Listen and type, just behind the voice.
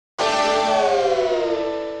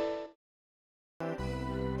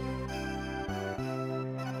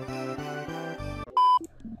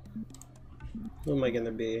Who am I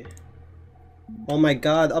gonna be? Oh my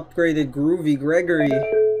god, upgraded Groovy Gregory.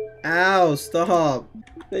 Ow, stop.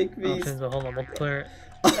 Make me. Options, but hold on, we'll clear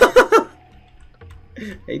it.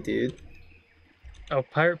 Hey, dude. Oh,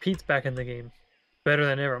 Pirate Pete's back in the game. Better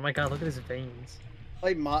than ever. Oh my god, look at his veins.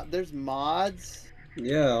 Like, there's mods?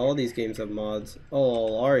 Yeah, all these games have mods.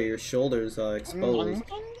 Oh, Ari, your shoulders exposed.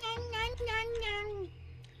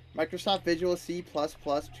 Microsoft Visual C++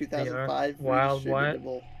 2005 Wild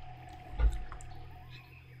redistributable.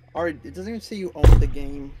 Ari, it doesn't even say you own the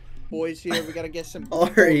game. Boys here, we gotta get some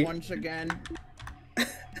Ari. once again.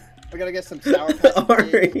 We gotta get some Sour Patch Kids.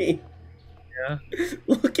 Ari. Yeah.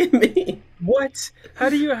 Look at me. What? How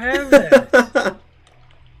do you have that?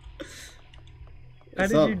 How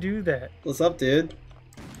did up? you do that? What's up, dude?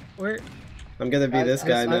 Where? I'm gonna be this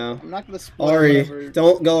guy now. I'm not gonna spoil Ari, whatever.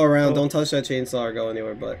 don't go around. Don't touch that chainsaw or go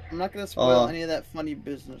anywhere, but... I'm not gonna spoil any of that funny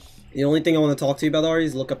business. The only thing I want to talk to you about, Ari,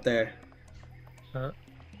 is look up there. Huh?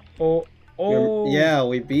 Oh. Oh. Yeah,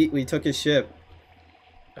 we took his ship.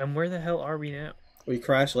 And where the hell are we now? We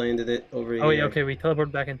crash landed it over here. Oh yeah, okay, we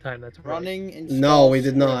teleported back in time. That's right. Running in No, we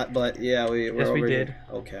did not, but yeah, we're Yes, over we here. did.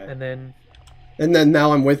 Okay. And then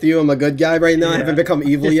now I'm with you. I'm a good guy right now. I haven't become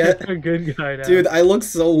evil yet. A good guy now. Dude, I look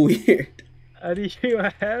so weird. How do you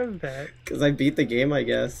have that? Because I beat the game, I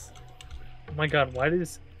guess. Oh my god, why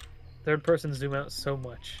does third person zoom out so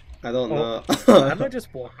much? I don't know. How did I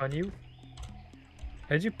just walk on you? How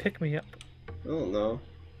did you pick me up? I don't know.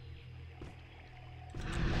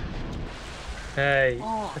 Hey,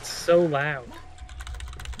 it's so loud.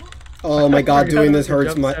 Oh my god, I doing this forgot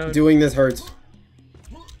hurts. about the jump Doing this hurts.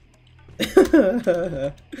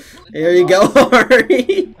 Here you go,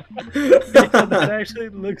 Ari. Yeah, that actually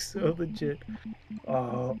looks so legit.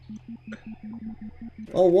 Oh.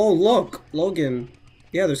 Oh, whoa, look. Logan.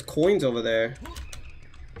 Yeah, there's coins over there.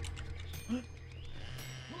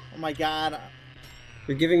 Oh my god.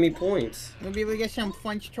 You're giving me points. We'll be able to get some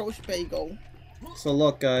French toast bagel. So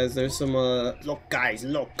look, guys, there's some, look, guys,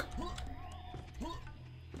 look.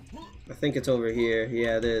 I think it's over here.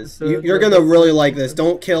 Yeah, it is. You're gonna really like this.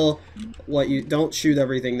 Don't kill don't shoot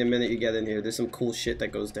everything the minute you get in here. There's some cool shit that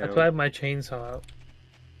goes down. That's why I have my chainsaw out.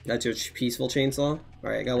 That's your peaceful chainsaw?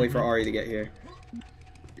 Alright, I gotta wait for Ari to get here.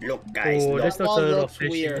 Look, guys, Oh, look. this looks a little fishy.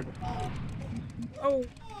 weird. Oh.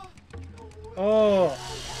 Oh.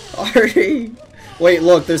 Ari! Wait,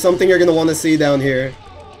 look, there's something you're gonna want to see down here.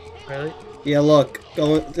 Really? Yeah, look.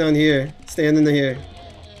 Go down here. Stand in here.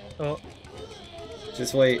 Oh.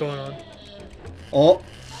 Just wait. What's going on? Oh,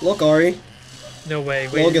 look, Ari. No way.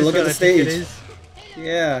 Wait, Logan, look at the stage. It is?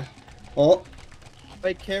 Yeah. Oh.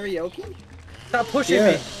 Like karaoke? Stop pushing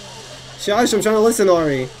Yeah. me. Shush, I'm trying to listen,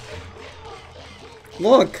 Ari.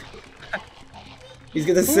 Look. He's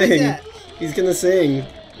gonna Who is sing. that? He's gonna sing.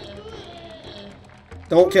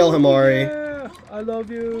 Don't kill him, Ari. Yeah, I love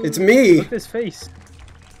you. It's me. Look at his face.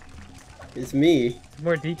 It's me. It's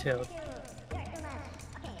more detailed.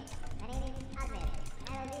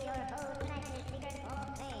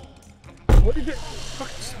 What did it?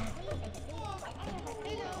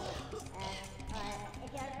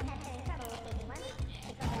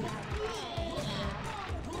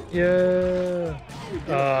 Yeah.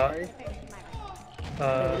 What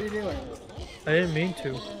are you doing? I didn't mean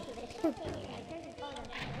to.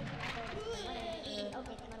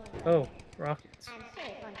 Oh, rockets.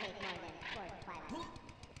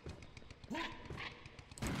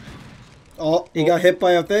 Oh, he got hit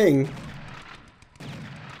by a thing.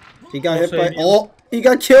 He got hit Also, by. you- Oh, he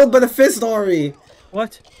got killed by the fist, Ari.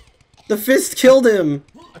 What? The fist killed him.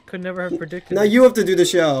 I could never have predicted. Now it. you have to do the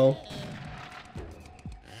show.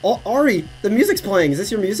 Oh, Ari, the music's playing. Is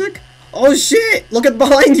this your music? Oh shit! Look at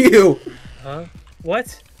behind you. Huh?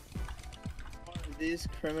 What? These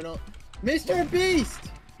criminal. Mr. Beast!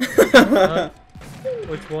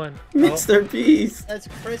 Which one? Mr. Beast. That's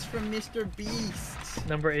Chris from Mr. Beast. Oh,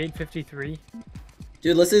 number 853.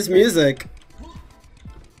 Dude, listen to his music.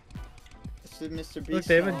 This is Mr. Beast. Look,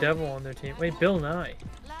 they have a song. devil on their team. Wait, Bill Nye.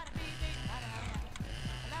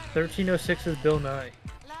 1306 is Bill Nye.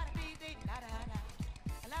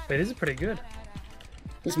 Wait, this is pretty good.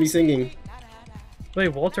 It's me singing. Wait,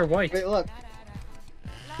 Walter White. Wait, look.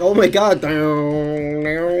 Oh my god. Down,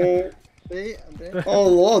 down. See?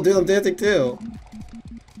 Oh, whoa, dude, I'm dancing too.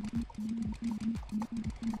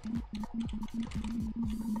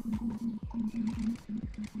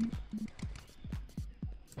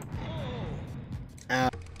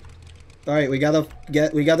 Alright, we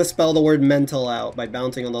gotta spell the word mental out by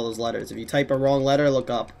bouncing on all those letters. If you type a wrong letter, look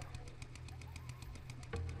up.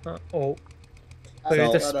 Oh. So you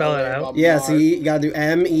have to spell it out? Yeah, see, you gotta do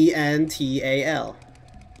mental.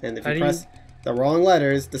 And if How you do press the wrong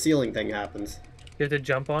letters, the ceiling thing happens. You have to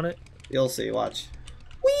jump on it? You'll see, watch.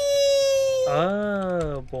 Whee!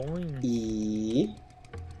 Oh, boing. E.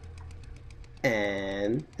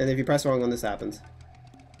 And if you press wrong one, this happens.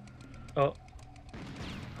 Oh.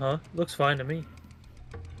 Huh? Looks fine to me.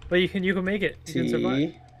 But you can make it. You can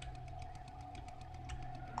survive.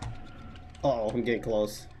 Oh, I'm getting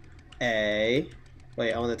close. A.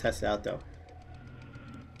 Wait, I want to test it out though.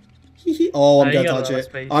 Oh, I'm gonna touch it.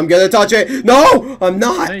 I'm gonna touch it. No, I'm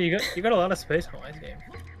not. No, you got a lot of space on Wise game.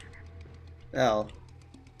 L.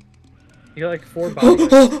 You got like 4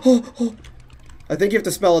 bodies. I think you have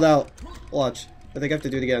to spell it out. Watch. I think I have to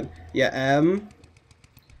do it again. Yeah, M.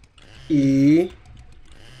 E.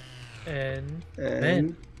 N.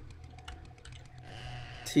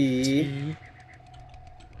 T.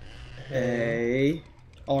 A.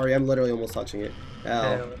 Ari, I'm literally almost touching it.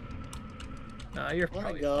 L. Nah, you're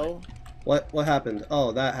probably go. What happened?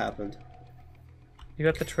 Oh, that happened. You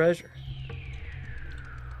got the treasure.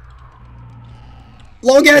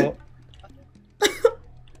 Logan! Oh.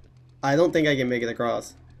 I don't think I can make it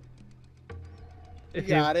across. You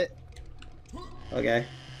got it. Okay.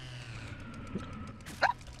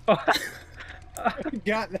 Got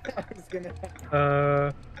that. I was gonna...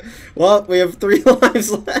 Well, we have 3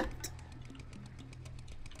 lives left.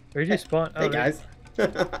 Where'd you spawn? Hey, guys.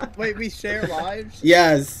 Wait, we share lives?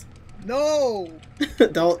 Yes. No!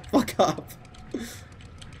 Don't fuck up.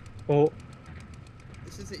 Oh.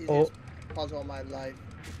 This is the easiest puzzle of my life.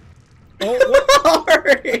 Oh, what?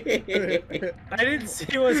 Ari! I didn't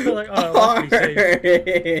see what's going on.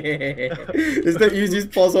 It's the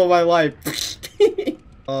easiest puzzle of my life.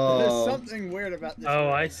 There's something weird about this. Oh,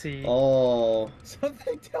 I see. Oh.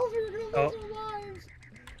 Something tells me we're gonna lose our lives.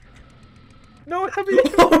 No,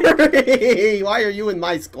 Ari! Why are you in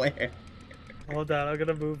my square? Hold on, I'm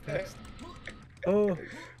gonna move next. Oh,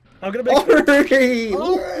 I'm gonna make.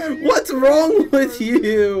 Ari! What's wrong with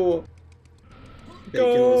you?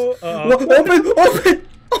 Go. Open! Ari!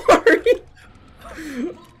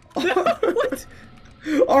 No, what?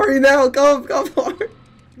 Ari, now come, Ari!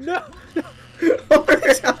 No.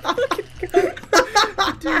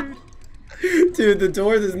 Dude, the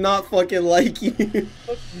door does not fucking like you.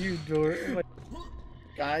 Fuck you, door. Oh my...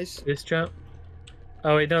 Guys. This jump.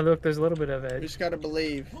 Oh wait, no, look, there's a little bit of edge. You just gotta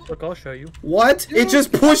believe. Look, I'll show you. What? Dude, it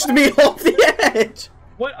just pushed me off the edge!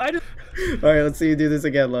 What? I just... Alright, let's see you do this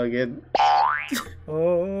again, Logan.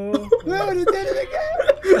 Oh. No, you did it again!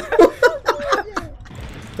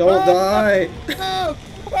 Don't die! No!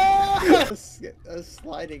 I was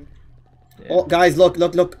sliding. Yeah. Oh, guys, look,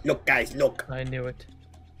 guys, look. I knew it.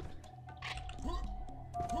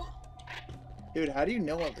 Dude, how do you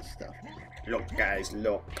know all this stuff? Look, guys,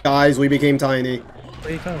 look. Guys, we became tiny. What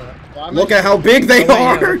are you talking about? Well, look at how big they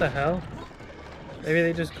are! Yeah, what the hell? Maybe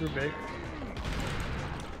they just grew big.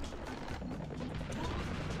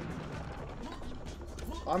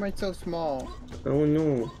 Why am I so small? Oh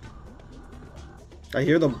no. I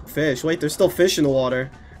hear the fish. Wait, there's still fish in the water.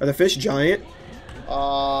 Are the fish giant?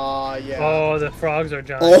 Yeah. Oh, the frogs are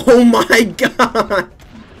giant. Oh my god!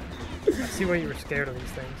 I see why you were scared of these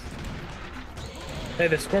things. Hey,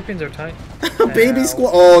 the scorpions are tiny. Baby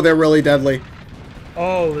squirrel. Oh, they're really deadly.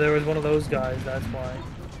 Oh, there was one of those guys, that's why.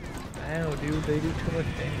 Ow, dude, they do too much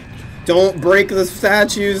damage. Don't break the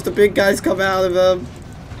statues, the big guys come out of them.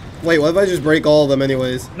 Wait, what if I just break all of them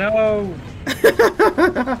anyways? No!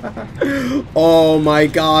 Oh my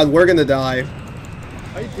god, we're gonna die.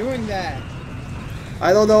 Why are you doing that?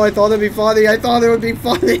 I don't know, I thought it'd be funny. I thought it would be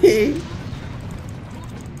funny.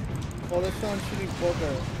 Oh, there's someone shooting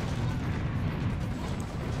booger.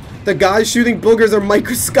 The guys shooting boogers are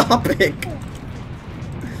microscopic.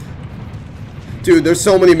 Dude, there's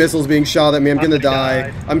so many missiles being shot at me. I'm gonna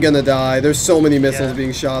die. I'm gonna die. There's so many missiles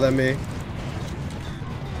being shot at me.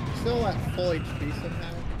 Still at full HP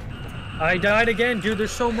somehow. I died again, dude.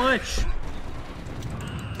 There's so much.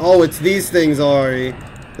 Oh, it's these things, Ari.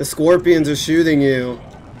 The scorpions are shooting you.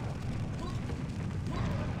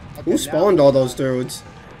 Okay, who spawned all those dudes?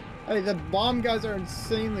 Hey, the bomb guys are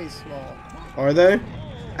insanely small. Are they?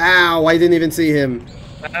 Ow, I didn't even see him.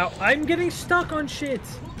 Ow, I'm getting stuck on shit.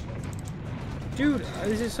 Dude,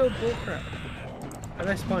 this is so bullcrap. Why did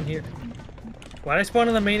I spawn here? Why did I spawn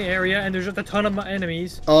in the main area and there's just a ton of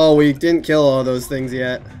enemies? Oh, we didn't kill all those things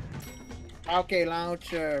yet. Rocket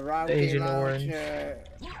launcher, rocket Agent launcher.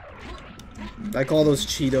 Orange. I call those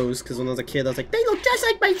Cheetos because when I was a kid, I was like, they look just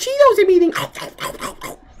like my Cheetos I'm eating.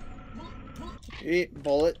 Eat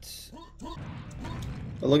bullets.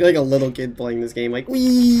 I look like a little kid playing this game, like,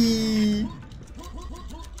 wee.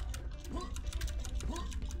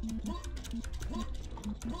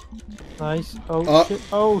 Nice. Oh shit.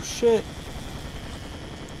 Oh shit.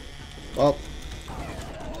 Well,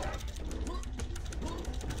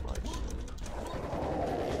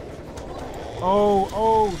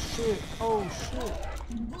 Oh shit. Oh shit.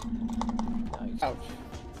 Nice. Ouch.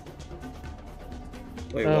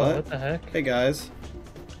 Wait, Oh, what? what the heck? Hey guys,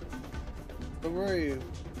 Where were you?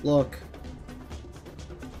 look.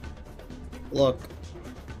 Look.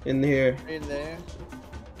 In here. In there?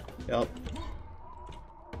 Yep.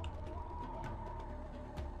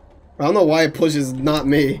 I don't know why it pushes not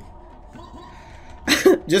me.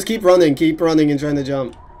 Just keep running and trying to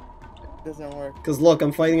jump. It doesn't work. Cause look,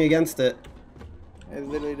 I'm fighting against it. It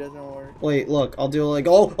literally doesn't work. Wait, look, I'll do like,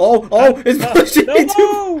 oh, it's pushing me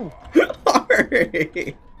too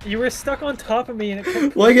hard. You were stuck on top of me and it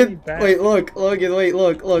kept Look pushing me at, back. wait, look, look.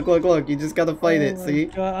 You just gotta fight it, my see?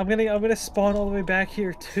 God. I'm gonna spawn all the way back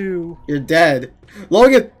here too. You're dead.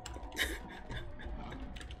 Logan!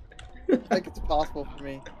 I think it's possible for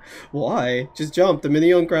me. Why? Just jump, the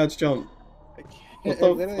mini on crouch jump. I can't. What It the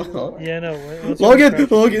literally doesn't fuck? work. Yeah, no. What's your Logan!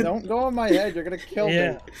 crouch? Logan! Don't go on my head. You're gonna kill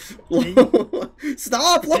Yeah. me.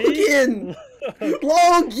 Stop, See? Logan!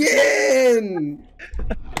 Logan!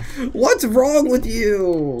 What's wrong with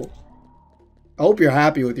you? I hope you're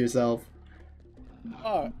happy with yourself.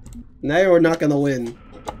 Oh, Now we're not gonna win. You're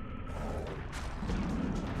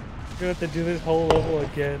gonna have to do this whole level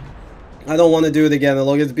again. I don't want to do it again.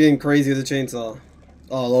 Logan's being crazy with a chainsaw.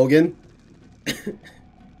 Oh, Logan?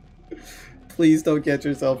 Please don't get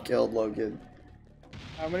yourself killed, Logan.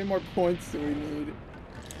 how many more points do we need?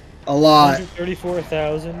 A lot.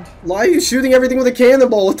 134,000. Why are you shooting everything with a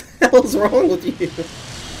cannonball? What the hell's wrong with you?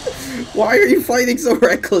 Why are you fighting so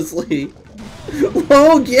recklessly?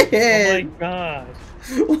 Logan! Oh my god.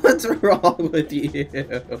 What's wrong with you?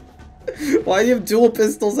 Why do you have dual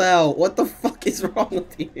pistols out? What the fuck is wrong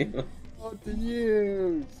with you? What to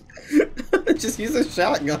use? Just use a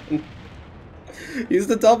shotgun. Use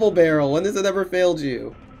the double barrel. When has it ever failed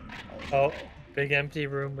you? Oh, big empty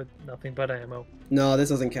room with nothing but ammo. No, this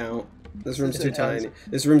doesn't count. This room's This too is tiny. end.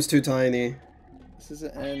 This room's too tiny. This is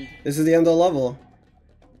the end. This is the end of the level.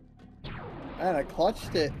 Man, I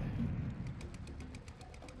clutched it.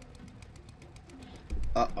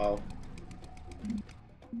 Uh-oh.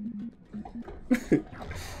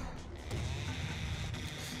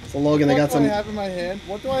 So Logan, I got What do I some... have in my hand?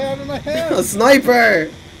 What do I have in my hand? A sniper!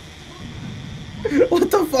 What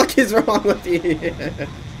the fuck is wrong with you?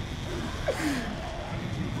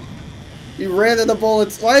 You ran into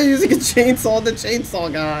bullets. Why are you using a chainsaw on the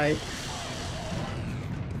chainsaw guy?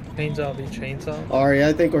 Chainsaw be chainsaw. Ari,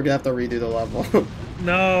 I think we're gonna have to redo the level.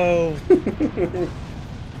 No!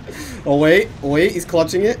 Oh wait, he's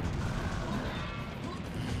clutching it.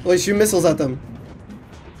 Wait, shoot missiles at them.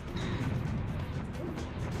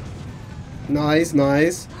 Nice,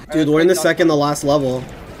 nice. Dude, we're in the second to last level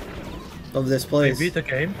of this We place. beat the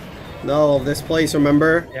game? No, of this place,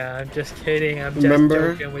 remember? Yeah, I'm just kidding. I'm Remember?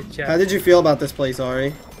 just joking with chat. How did you feel about this place,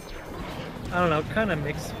 Ari? I don't know, kind of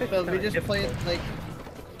mixed. So we kinda just played difficult. like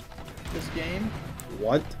this game.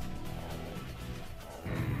 What?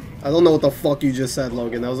 I don't know what the fuck you just said,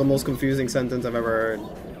 Logan. That was the most confusing sentence I've ever heard.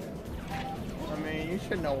 I mean, you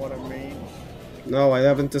should know what it means. No, I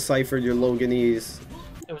haven't deciphered your Loganese.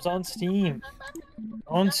 It was on Steam.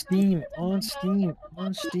 On Steam. On Steam.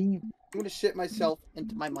 On Steam. I'm gonna shit myself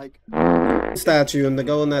into my mic. Statue and to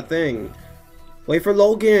go in that thing. Wait for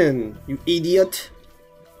Logan, you idiot.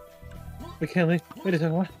 We can't leave. Wait a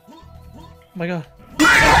second, what? Oh my god.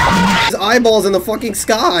 His eyeballs in the fucking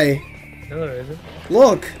sky. No, there isn't.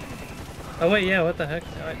 Look. Oh wait, yeah, what the heck?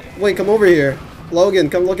 Wait, come over here. Logan,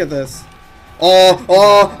 come look at this.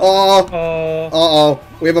 Uh-oh.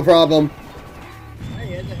 We have a problem.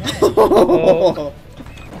 Hey, in the head. Oh.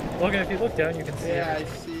 Logan, if you look down, you can see Yeah, it. I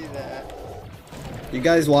see that. You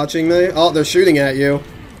guys watching me? Oh, they're shooting at you.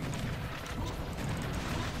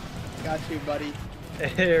 Got you, buddy.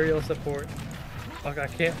 Aerial support. Fuck, I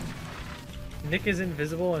can't. Nick is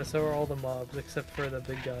invisible, and so are all the mobs, except for the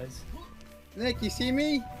big guys. Nick, you see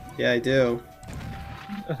me? Yeah, I do.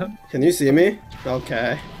 Can you see me?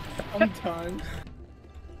 Okay. Sometimes.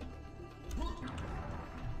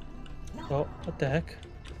 Oh, what the heck?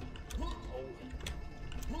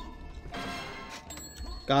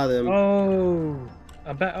 Got him. Oh,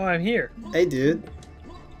 I'm back. Oh, I'm here. Hey, dude.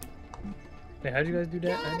 Wait, how'd you guys do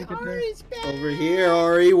that? How'd you get there? Ari's back. Over here,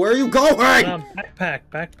 Ari. Where are you going?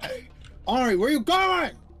 Backpack. Ari, where you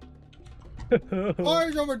going?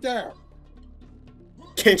 Ari's over there.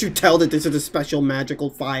 Can't you tell that this is a special magical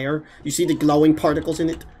fire? You see the glowing particles in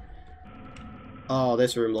it? Oh,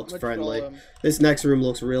 this room looks Let's friendly. roll 'em. This next room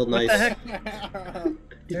looks real nice. What the heck?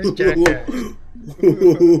 There's Jackass.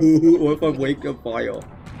 What if I wake up fire?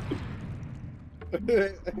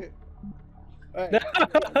 Hey,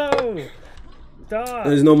 No! Stop!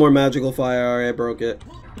 There's no more magical fire, Ari. I broke it.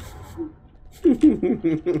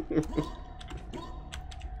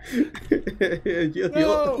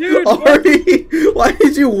 No! Dude, Ari, why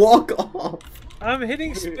did you walk off? I'm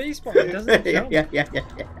hitting spacebar. It doesn't jump. Yeah.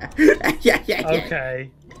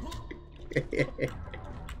 Okay.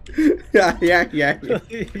 Yeah.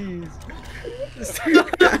 Please.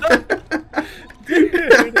 Dude,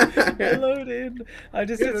 hello, dude. I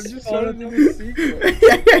just hit spawn.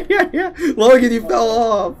 Yeah. Logan, you fell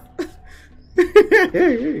off. What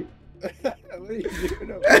are you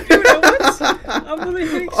doing over there? Dude, I'm literally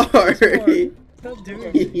hitting spacebar. Ari. Stop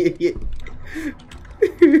doing it.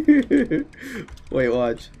 Wait,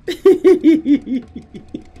 watch.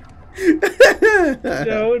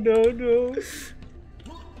 No.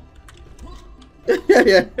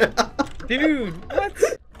 Yeah. Dude, what?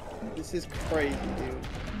 This is crazy,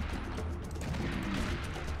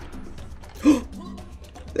 dude.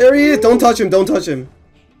 There he is. Don't touch him.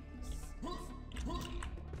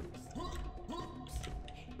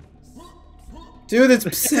 Dude, it's The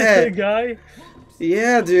upset. guy?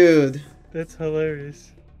 Yeah, dude. That's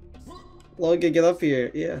hilarious. Logan, get up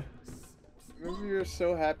here. Yeah. Remember, you were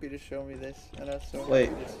so happy to show me this, and I was so Wait.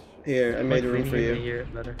 happy to Here, I made a room for you. Hear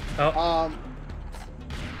it better. Oh,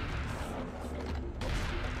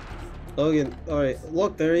 Logan, alright.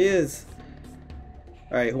 Look, there he is.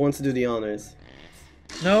 Alright, who wants to do the honors?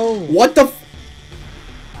 no. What the f-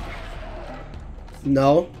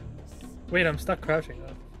 No? Wait, I'm stuck crouching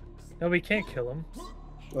though. No, we can't kill him.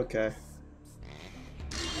 Okay.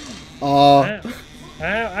 Ow.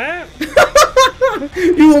 Ow.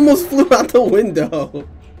 You almost flew out the window.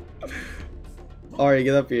 Alright,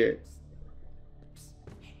 get up here.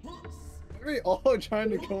 Are we all trying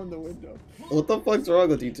to go in the window? What the fuck's wrong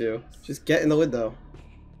with you two? Just get in the window.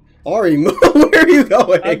 Ari, move. Where are you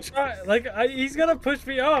going? I'm trying. Like, he's gonna push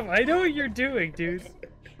me off. I know what you're doing, dude.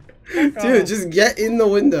 Dude, just get in the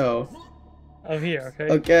window. I'm here,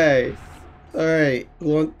 okay? Okay. Alright.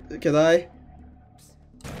 Can I?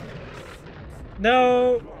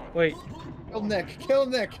 No. Wait. Kill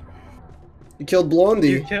Nick! You killed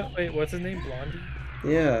Blondie. Wait, what's his name? Blondie?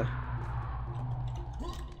 Yeah.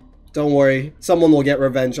 Don't worry. Someone will get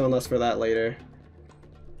revenge on us for that later.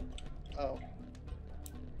 Oh.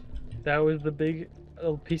 That was the big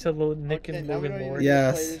piece of Nick Okay, and now we Logan don't lore. even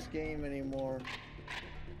Yes. play this game anymore.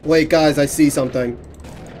 Wait, guys, I see something.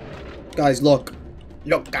 Guys, look.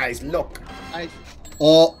 Look, guys, look.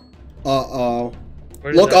 Oh. Uh-oh.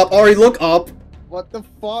 Where did Look that- up, Ari, look up. What the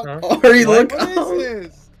fuck? Huh? Ari, What? look What up. is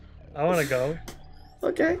this? I wanna go.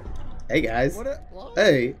 Okay. Hey, guys. What?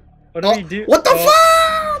 Hey. What do Oh, we do? what the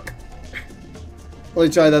Oh. fuck? Let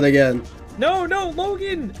me try that again. No,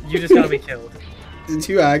 Logan! You just got me killed. Did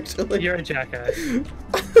you actually? You're a jackass.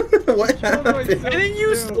 What happened? And then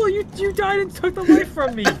you died and took the life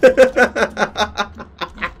from me.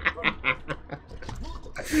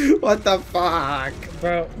 What the fuck?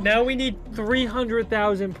 Bro, now we need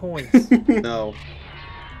 300,000 points. No.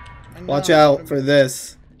 Watch out for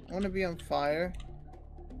this. I want to be on fire.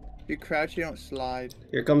 If you crouch, you don't slide.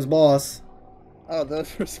 Here comes boss. Oh,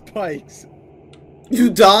 those were spikes. You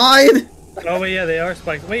died? Oh wait, yeah, they are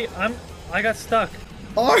spikes. Wait, I got stuck.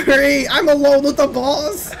 Ari, I'm alone with the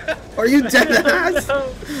boss. Are you dead ass?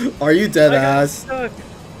 No, Are you dead I got ass? stuck.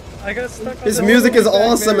 I got stuck. On His the music is back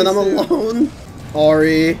awesome and I'm very soon. alone.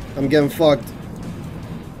 Ari, I'm getting fucked.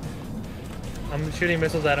 I'm shooting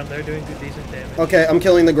missiles at them. They're doing decent damage. Okay, I'm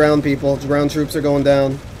killing the ground people. The ground troops are going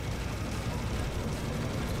down.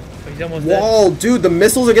 He's almost dead. Whoa, dude, the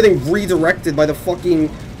missiles are getting redirected by the fucking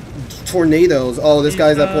tornadoes. Oh, this He's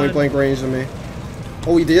guy's at done. point blank range of me.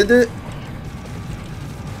 Oh, we did it?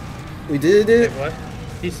 We did Wait, it? what?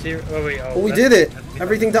 He's serious. Oh wait. Oh, we did it.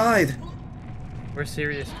 Everything died. We're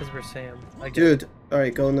serious because we're Sam. I get Dude,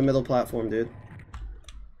 alright, go in the middle platform, dude.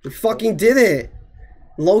 We fucking did it!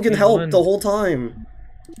 Logan We helped won. the whole time.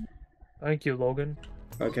 Thank you, Logan.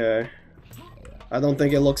 Okay. I don't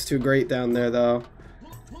think it looks too great down there, though.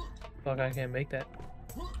 Fuck, I can't make that.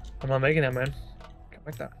 I'm not making that, man. Can't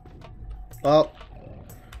make that. Well,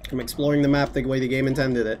 I'm exploring the map the way the game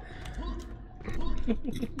intended it.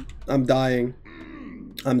 I'm dying.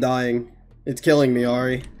 I'm dying. It's killing me,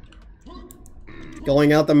 Ari.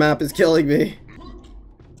 Going out the map is killing me.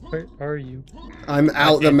 Where are you? I'm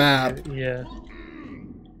out the map. Yeah.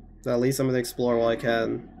 So at least I'm gonna explore while I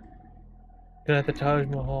can. Good at the Taj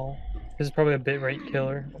Mahal. This is probably a bitrate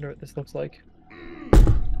killer. I wonder what this looks like.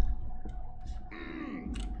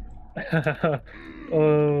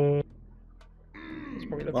 Oh. This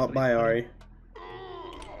probably looks Well, really bye, funny. Ari.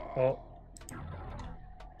 Oh.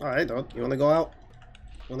 Alright, you wanna go out?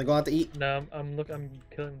 Wanna go out to eat? No, I'm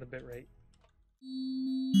killing the bitrate.